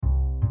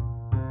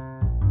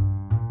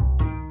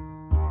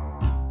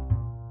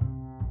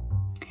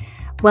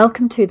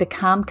Welcome to the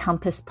Calm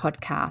Compass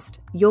podcast,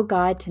 your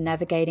guide to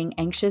navigating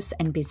anxious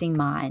and busy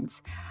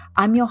minds.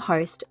 I'm your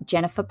host,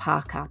 Jennifer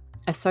Parker,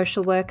 a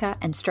social worker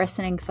and stress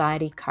and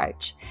anxiety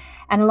coach.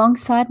 And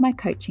alongside my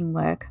coaching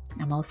work,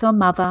 I'm also a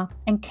mother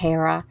and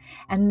carer,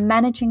 and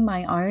managing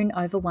my own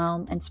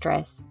overwhelm and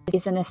stress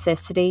is a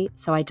necessity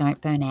so I don't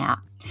burn out.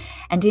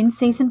 And in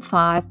season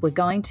 5, we're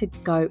going to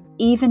go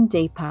even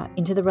deeper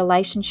into the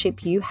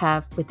relationship you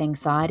have with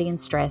anxiety and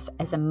stress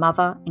as a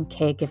mother and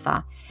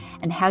caregiver,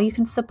 and how you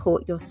can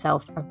support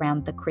yourself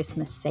around the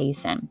Christmas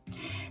season.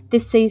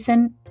 This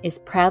season is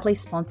proudly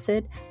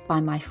sponsored by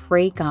my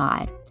free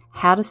guide,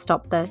 How to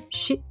Stop the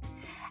Shit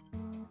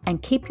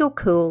and Keep Your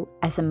Cool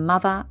as a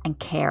Mother and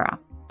Carer.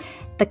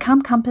 The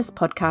Calm Compass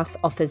podcast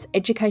offers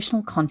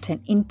educational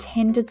content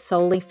intended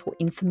solely for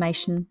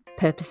information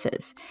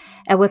purposes.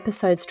 Our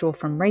episodes draw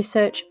from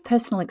research,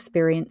 personal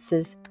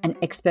experiences, and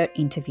expert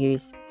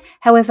interviews.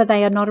 However,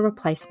 they are not a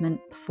replacement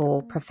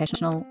for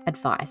professional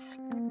advice.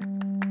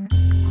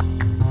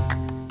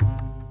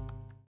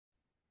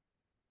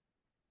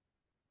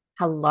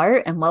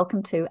 Hello, and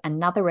welcome to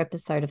another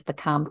episode of the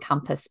Calm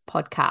Compass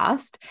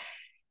podcast.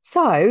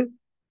 So,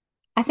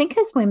 I think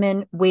as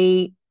women,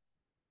 we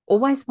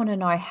always want to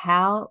know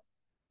how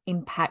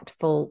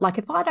impactful, like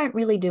if I don't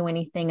really do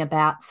anything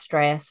about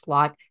stress,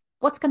 like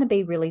what's going to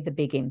be really the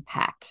big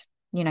impact?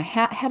 You know,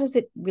 how does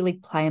it really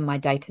play in my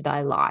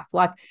day-to-day life?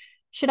 Like,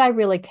 should I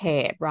really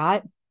care,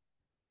 right?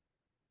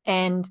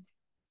 And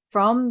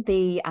from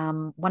the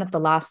one of the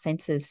last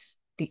census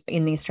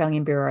in the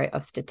Australian Bureau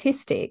of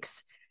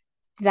Statistics,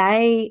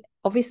 they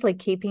obviously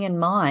keeping in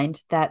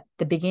mind that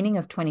the beginning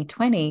of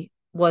 2020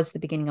 was the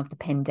beginning of the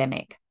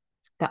pandemic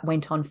that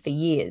went on for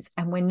years.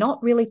 And we're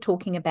not really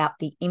talking about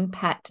the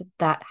impact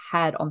that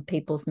had on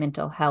people's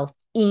mental health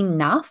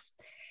enough,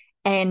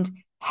 and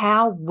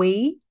how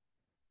we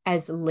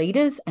as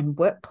leaders and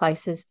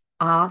workplaces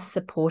are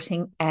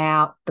supporting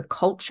the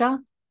culture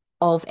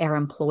of our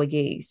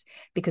employees.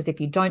 Because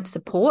if you don't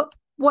support,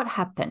 what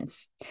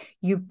happens?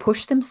 You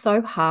push them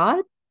so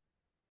hard,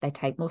 they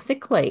take more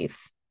sick leave.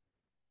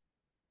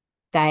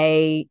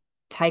 They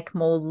take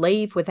more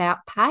leave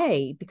without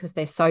pay because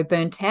they're so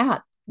burnt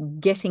out,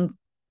 getting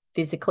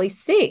physically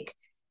sick.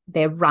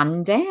 They're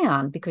run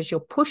down because you're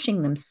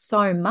pushing them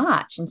so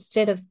much,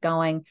 instead of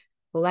going,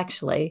 well,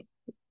 actually,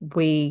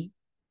 we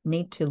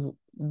need to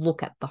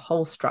look at the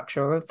whole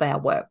structure of our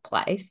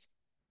workplace.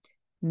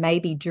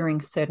 Maybe during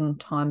certain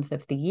times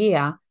of the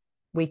year,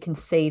 we can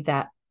see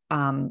that,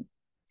 and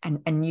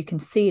you can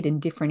see it in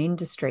different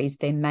industries,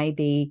 there may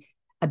be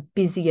a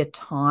busier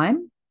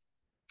time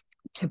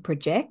to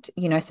project,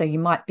 so you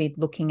might be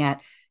looking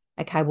at,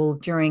 okay, well,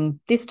 during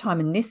this time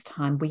and this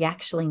time, we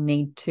actually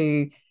need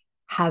to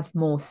have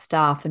more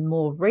staff and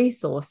more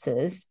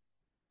resources,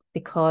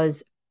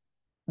 because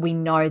we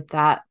know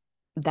that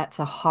that's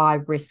a high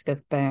risk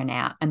of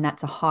burnout and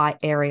that's a high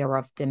area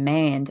of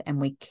demand. And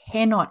we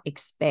cannot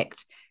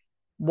expect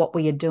what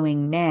we are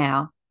doing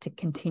now to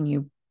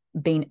continue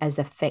being as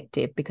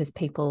effective, because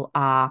people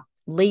are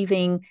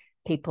leaving,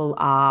 people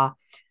are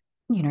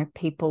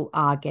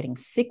getting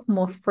sick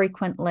more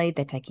frequently,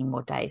 they're taking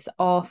more days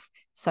off.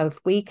 So if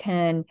we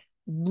can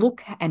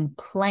look and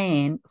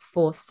plan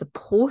for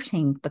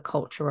supporting the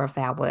culture of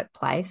our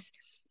workplace,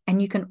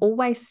 and you can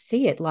always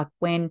see it, like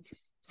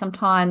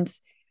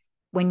sometimes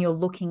when you're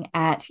looking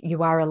at,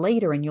 you are a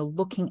leader and you're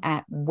looking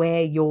at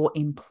where your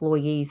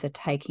employees are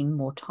taking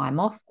more time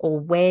off, or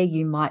where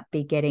you might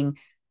be getting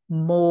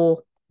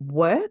more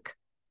work,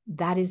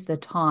 that is the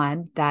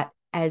time that,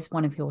 as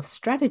one of your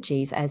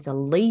strategies as a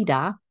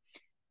leader,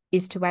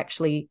 is to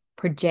actually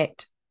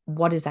project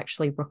what is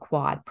actually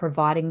required,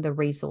 providing the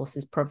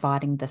resources,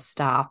 providing the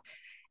staff,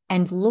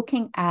 and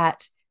looking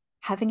at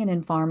having an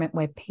environment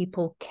where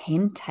people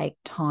can take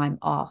time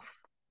off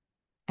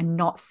and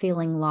not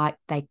feeling like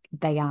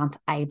they aren't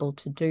able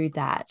to do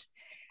that.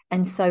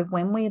 And so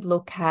when we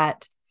look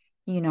at,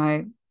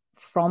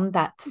 from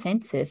that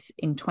census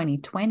in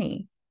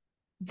 2020,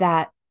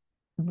 that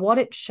what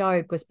it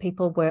showed was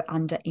people were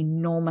under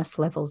enormous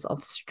levels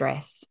of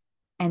stress.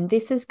 And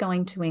this is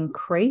going to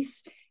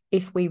increase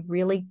if we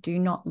really do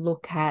not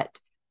look at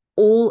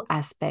all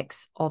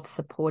aspects of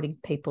supporting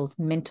people's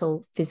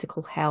mental,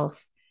 physical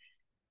health,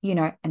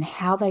 and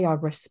how they are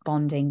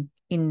responding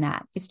in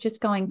that. It's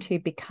just going to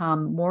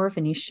become more of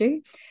an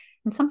issue.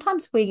 And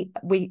sometimes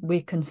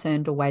we're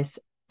concerned always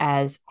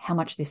as how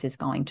much this is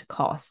going to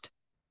cost.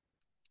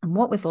 And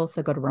what we've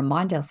also got to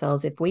remind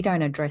ourselves, if we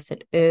don't address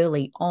it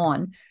early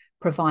on,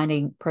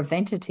 providing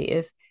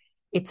preventative,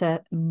 it's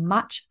a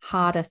much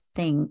harder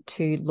thing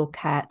to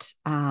look at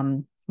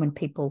when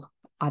people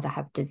either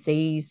have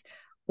disease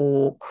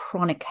or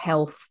chronic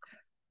health,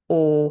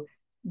 or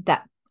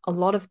that a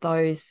lot of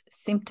those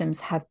symptoms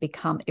have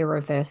become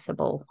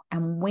irreversible.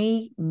 And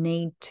we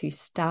need to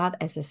start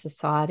as a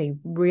society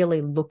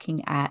really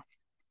looking at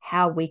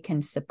how we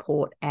can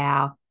support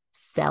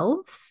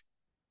ourselves,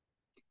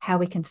 how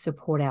we can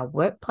support our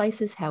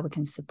workplaces, how we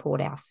can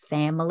support our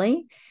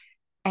family.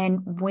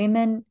 And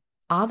women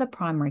are the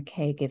primary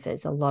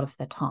caregivers a lot of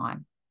the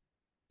time.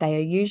 They are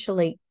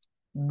usually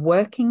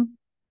working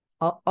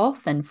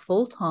often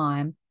full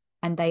time,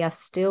 and they are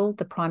still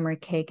the primary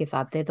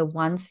caregiver. They're the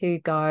ones who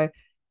go,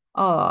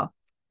 oh,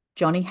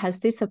 Johnny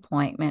has this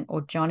appointment,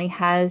 or Johnny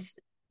has,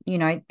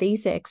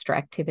 these extra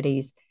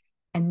activities.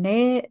 And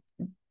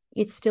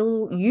it's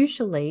still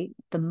usually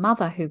the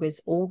mother who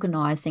is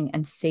organizing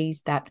and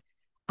sees that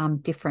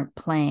different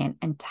plan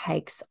and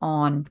takes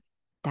on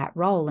that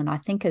role. And I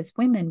think as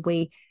women,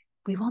 we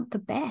want the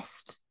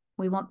best.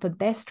 We want the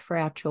best for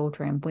our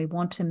children. We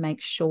want to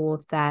make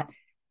sure that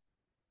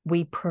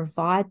we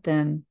provide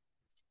them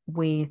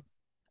with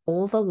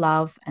all the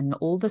love and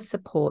all the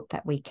support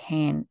that we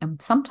can.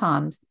 And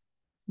sometimes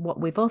what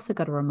we've also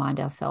got to remind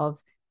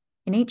ourselves,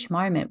 in each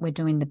moment, we're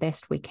doing the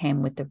best we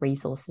can with the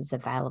resources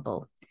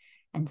available.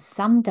 And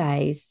some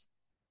days,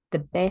 the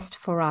best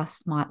for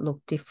us might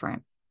look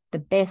different. The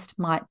best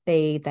might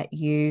be that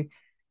you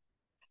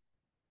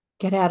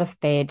get out of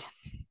bed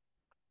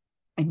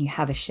and you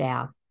have a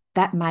shower.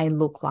 That may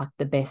look like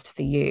the best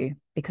for you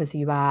because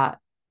you are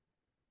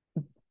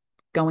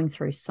going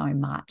through so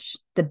much.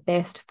 The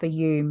best for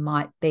you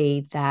might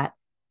be that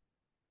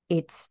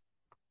it's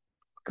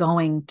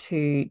going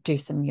to do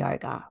some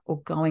yoga,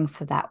 or going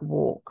for that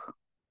walk,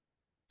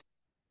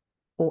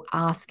 or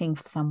asking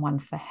for someone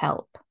for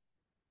help.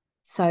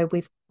 So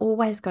we've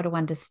always got to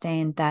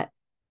understand that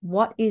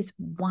what is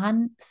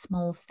one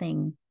small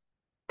thing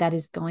that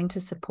is going to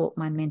support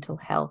my mental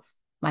health,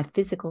 my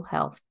physical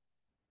health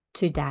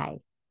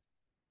today.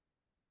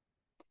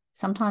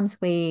 Sometimes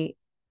we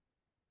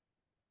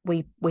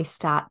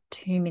start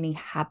too many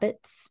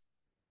habits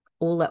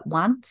all at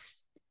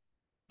once,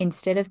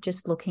 instead of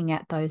just looking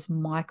at those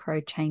micro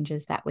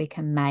changes that we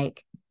can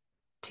make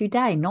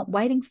today, not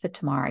waiting for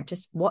tomorrow.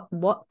 Just what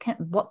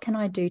can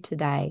I do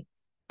today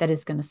that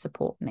is going to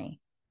support me?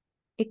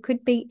 It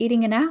could be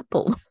eating an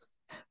apple,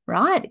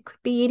 right? It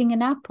could be eating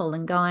an apple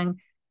and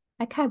going,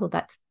 okay, well,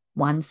 that's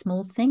one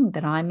small thing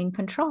that I'm in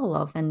control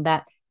of and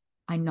that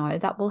I know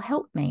that will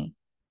help me.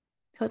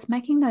 So it's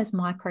making those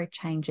micro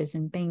changes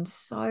and being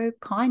so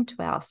kind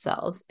to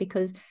ourselves,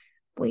 because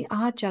we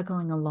are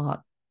juggling a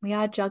lot. We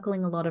are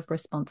juggling a lot of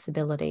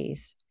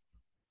responsibilities.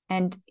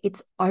 And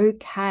it's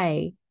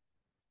okay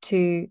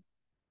to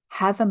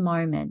have a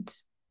moment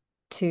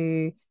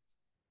to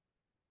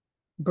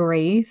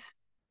breathe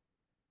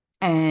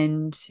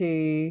and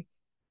to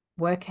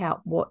work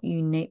out what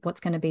you need, what's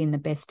going to be in the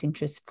best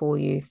interest for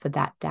you for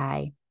that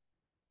day,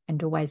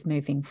 and always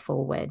moving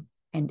forward.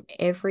 And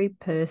every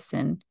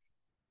person's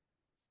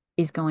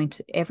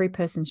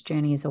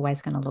journey is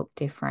always going to look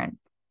different.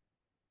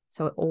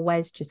 So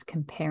always just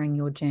comparing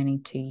your journey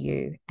to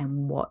you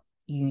and what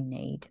you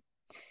need.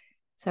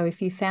 So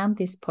if you found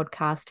this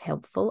podcast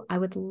helpful, I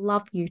would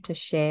love you to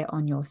share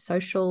on your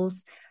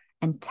socials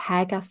and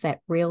tag us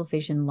at Real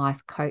Vision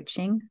Life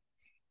Coaching,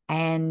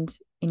 and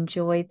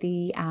enjoy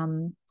the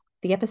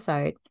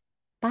episode.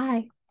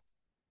 Bye.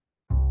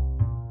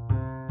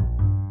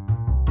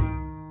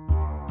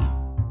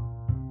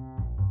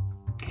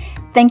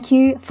 Thank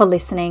you for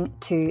listening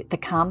to the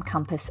Calm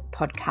Compass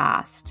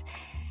podcast.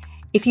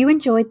 If you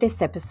enjoyed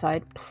this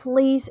episode,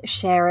 please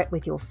share it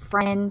with your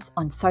friends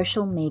on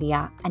social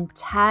media and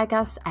tag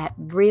us at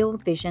Real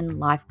Vision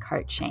Life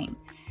Coaching.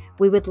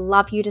 We would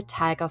love you to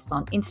tag us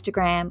on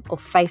Instagram or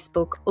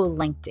Facebook or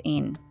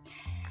LinkedIn.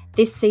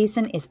 This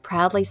season is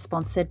proudly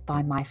sponsored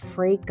by my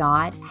free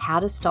guide, How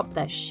to Stop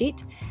the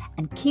Shit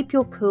and Keep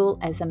Your Cool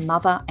as a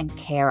Mother and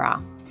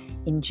Carer.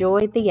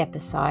 Enjoy the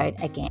episode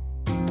again.